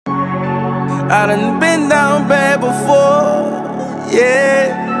I done been down bad before,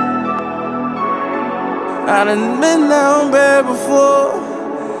 yeah. I done been down bad before,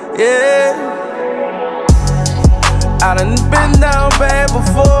 yeah. I done been down bad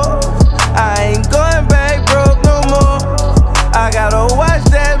before. I ain't going back broke no more. I gotta watch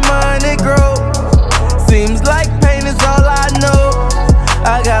that money grow. Seems like pain is all I know.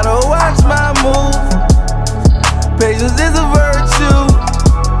 I gotta watch my move. Patience is a virtue.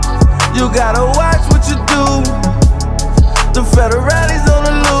 You gotta watch what you do. The federales on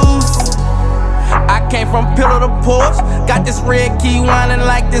the loose. I came from pillar to post. Got this red key whining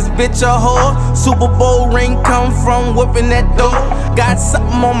like this bitch a whore. Super Bowl ring come from whipping that dope. Got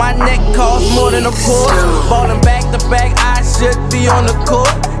something on my neck cost more than a Porsche. Ballin' back to back, I should be on the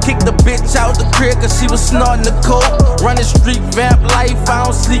court. Kick the bitch out the crib cause she was snorting the coke. Running street vamp life, I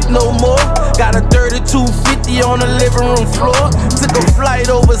don't sleep no more. Got a 3250 on the living room floor. Took a flight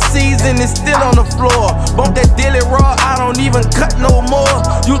overseas and it's still on the floor. Bump that dilly raw, I don't even cut no more.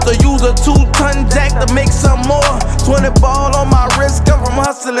 Used to use a 2-ton jack to make some more. 20 ball on my wrist, come from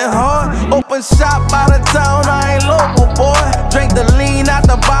hustling hard. Open shop out of town, I ain't local boy. Drink the lean out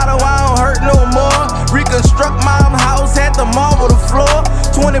the bottle, I don't hurt no more. Reconstruct my house, had to marble the floor.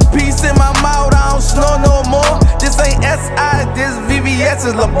 20 piece in my mouth, I don't snore no more. This ain't SI, this VVS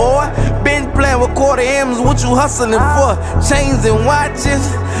is la boy. Been playing with quarter M's, what you hustling for? Chains and watches,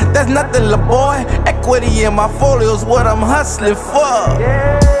 that's nothing la boy. Equity in my folio's what I'm hustling for.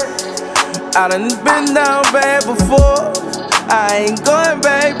 I done been down bad before. I ain't going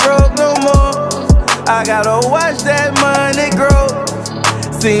back broke no more. I gotta watch that money grow.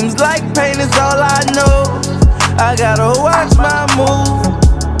 Seems like pain is all I know. I gotta watch my move.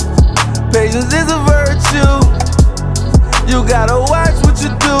 Patience is a virtue. You gotta watch what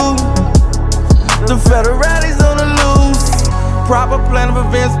you do. The federales on the loose. Proper plan of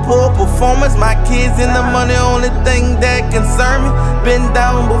events, poor performance. My kids and the money, only thing that concern me. Been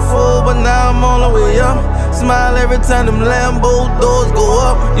down before, but now I'm all the way up. Smile every time them Lambo doors go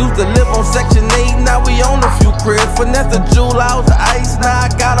up. Used to live on Section 8, now we own a few cribs. Finesse the jewel out the ice, now I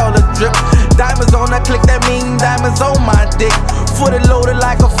got all the drip. Diamonds on that click, that mean diamonds on my dick. Footed loaded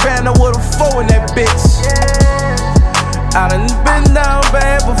like a Phantom with a 4 in that bitch. I done been down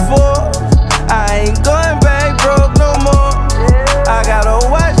bad before. I ain't going back broke no more. I gotta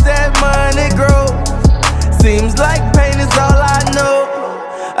watch that money grow. Seems like pain is all I know.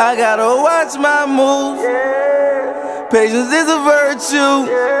 I gotta watch my move. Patience is a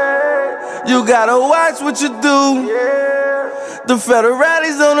virtue. You gotta watch what you do. The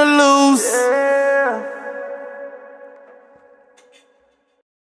federales on the loose.